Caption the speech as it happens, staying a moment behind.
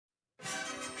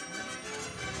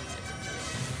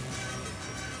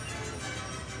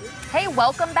Hey,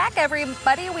 welcome back,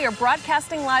 everybody. We are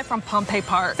broadcasting live from Pompey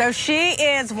Park. So she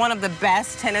is one of the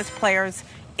best tennis players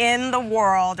in the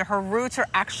world. Her roots are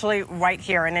actually right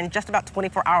here, and in just about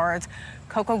 24 hours,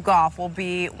 Coco Gauff will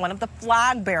be one of the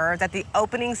flag bearers at the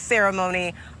opening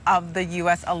ceremony of the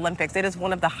U.S. Olympics. It is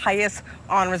one of the highest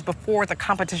honors before the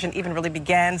competition even really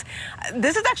begins.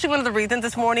 This is actually one of the reasons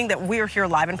this morning that we are here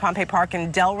live in Pompey Park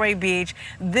in Delray Beach.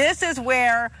 This is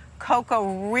where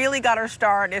Coco really got her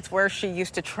start. It's where she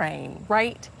used to train.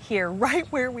 Right here, right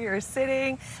where we are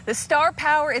sitting. The star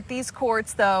power at these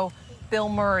courts, though, Bill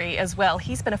Murray as well.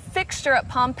 He's been a fixture at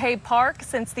Pompey Park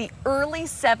since the early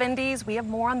 70s. We have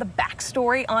more on the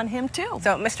backstory on him, too.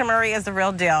 So Mr. Murray is the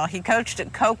real deal. He coached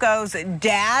Coco's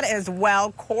dad as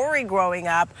well, Corey, growing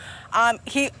up.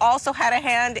 He also had a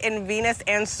hand in Venus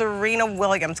and Serena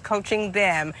Williams, coaching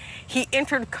them. He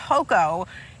entered Coco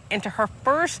into her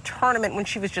first tournament when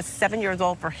she was just 7 years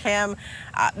old. For him,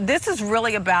 this is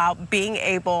really about being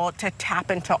able to tap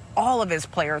into all of his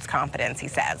players' confidence, he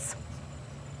says.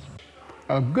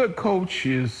 A good coach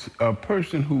is a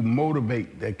person who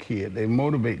motivates their kid. They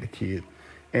motivate the kid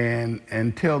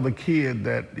and tell the kid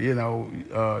that, you know,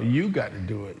 you got to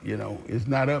do it. You know, it's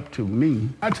not up to me.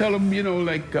 I tell them, you know,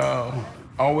 like,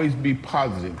 always be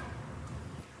positive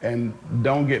and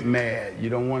don't get mad. You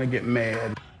don't want to get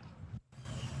mad.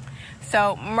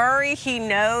 So Murray, he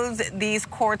knows these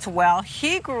courts well.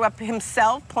 He grew up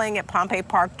himself playing at Pompey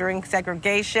Park during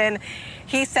segregation.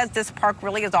 He says this park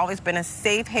really has always been a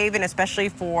safe haven, especially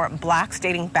for blacks,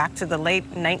 dating back to the late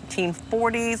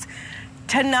 1940s.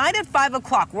 Tonight at 5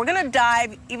 o'clock, we're going to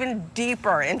dive even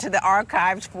deeper into the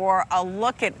archives for a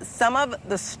look at some of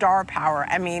the star power.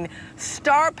 I mean,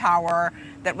 star power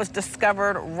that was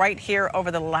discovered right here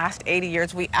over the last 80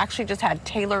 years. We actually just had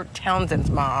Taylor Townsend's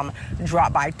mom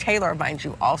drop by. Taylor, mind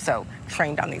you, also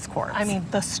trained on these courts. I mean,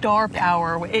 the star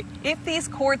power. If these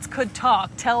courts could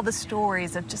talk, tell the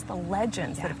stories of just the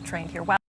legends that have trained here. Wow.